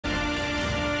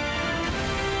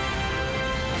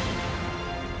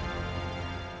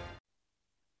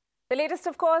The latest,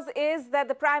 of course, is that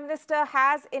the Prime Minister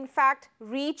has, in fact,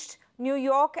 reached New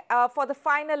York for the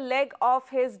final leg of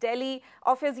his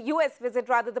US visit.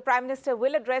 Rather, the Prime Minister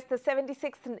will address the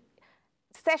 76th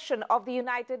session of the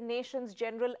United Nations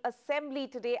General Assembly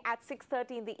today at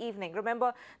 6:30 in the evening.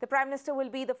 Remember, the Prime Minister will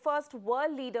be the first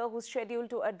world leader who's scheduled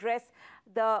to address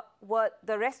the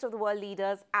rest of the world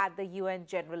leaders at the UN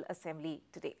General Assembly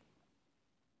today.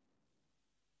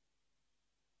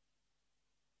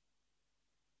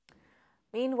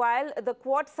 Meanwhile, the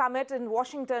Quad Summit in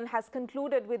Washington has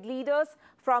concluded with leaders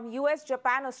from US,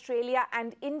 Japan, Australia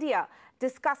and India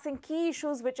discussing key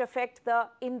issues which affect the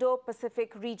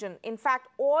Indo-Pacific region. In fact,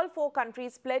 all four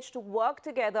countries pledged to work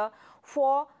together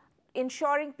for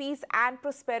ensuring peace and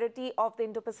prosperity of the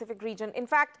Indo-Pacific region. In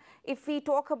fact, if we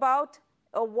talk about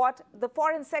what the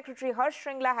Foreign Secretary Harsh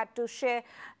Shringla had to share,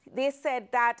 they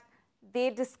said that they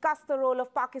discussed the role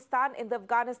of Pakistan in the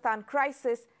Afghanistan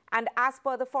crisis. And as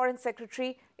per the Foreign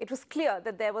Secretary, it was clear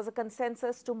that there was a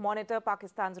consensus to monitor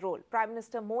Pakistan's role. Prime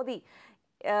Minister Modi,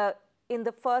 in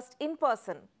the first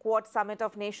in-person Quad Summit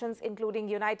of Nations, including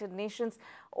United Nations,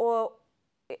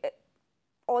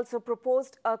 also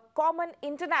proposed a common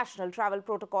international travel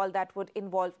protocol that would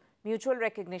involve mutual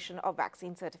recognition of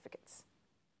vaccine certificates.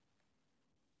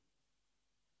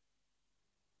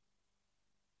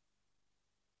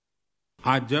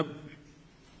 आज जब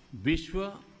विश्व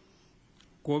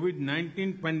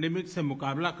कोविड-19 pandemic से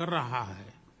मुकाबला कर रहा है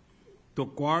तो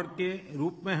quad के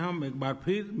रूप में हम एक बार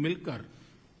फिर मिलकर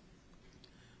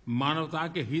मानवता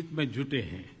के हित में जुटे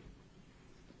हैं।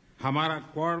 हमारा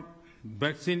quad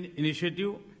vaccine initiative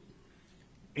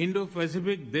Indo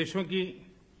Pacific देशों की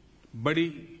बड़ी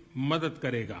मदद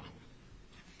करेगा।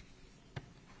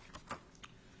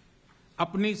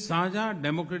 अपनी साझा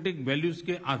डेमोक्रेटिक वैल्यूज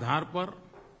के आधार पर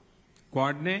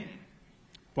क्वाड ने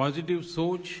पॉजिटिव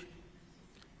सोच,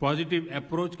 पॉजिटिव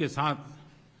अप्रोच के साथ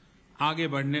आगे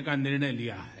बढ़ने का निर्णय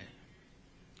लिया है।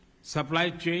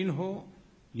 सप्लाई चेन हो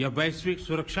या वैश्विक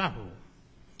सुरक्षा हो,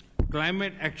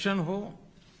 क्लाइमेट एक्शन हो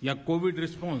या कोविड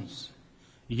रिस्पांस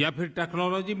या फिर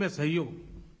टेक्नोलॉजी में सहयोग,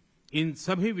 इन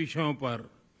सभी विषयों पर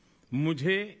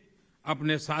मुझे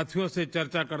अपने साथियों से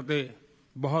चर्चा करते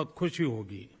बहुत खुशी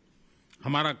होगी।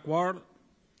 हमारा क्वाड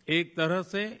एक तरह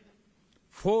से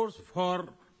फोर्स फॉर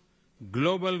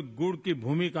ग्लोबल गुड की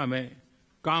भूमिका में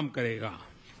काम करेगा।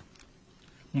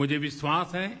 मुझे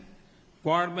विश्वास है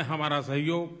क्वाड में हमारा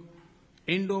सहयोग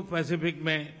इंडो पैसिफिक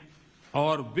में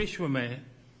और विश्व में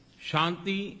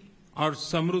शांति और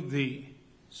समृद्धि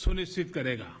सुनिश्चित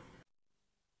करेगा।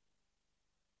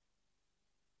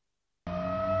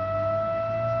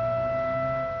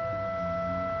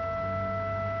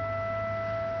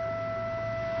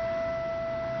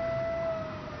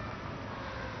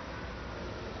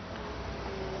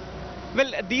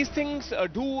 Well, these things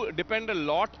do depend a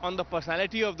lot on the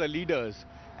personality of the leaders.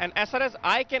 And as far as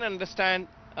I can understand,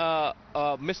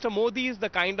 Mr. Modi is the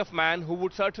kind of man who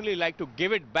would certainly like to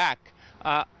give it back.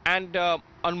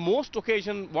 On most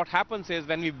occasions, what happens is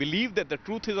when we believe that the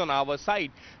truth is on our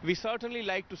side, we certainly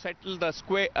like to settle the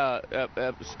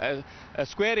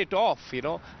square it off, you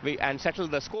know, and settle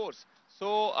the scores. So,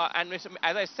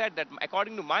 as I said, that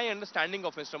according to my understanding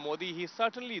of Mr. Modi, he is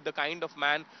certainly the kind of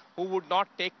man who would not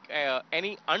take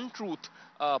any untruth,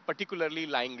 particularly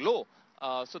lying low.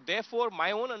 So therefore,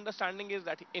 my own understanding is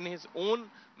that in his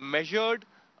own measured,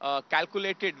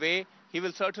 calculated way, he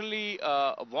will certainly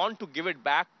want to give it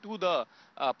back to the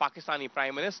Pakistani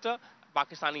Prime Minister,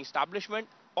 Pakistani establishment,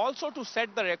 also to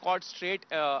set the record straight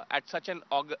at such an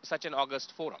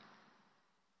august forum.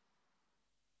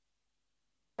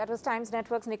 That was Times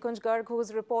Network's Nikunj Garg, who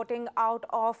is reporting out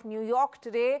of New York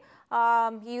today.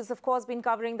 He's, of course, been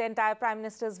covering the entire Prime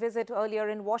Minister's visit earlier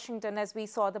in Washington, as we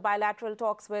saw the bilateral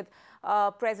talks with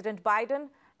President Biden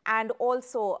and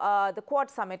also the Quad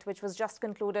Summit, which was just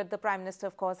concluded. The Prime Minister,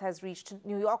 of course, has reached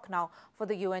New York now for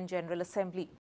the UN General Assembly.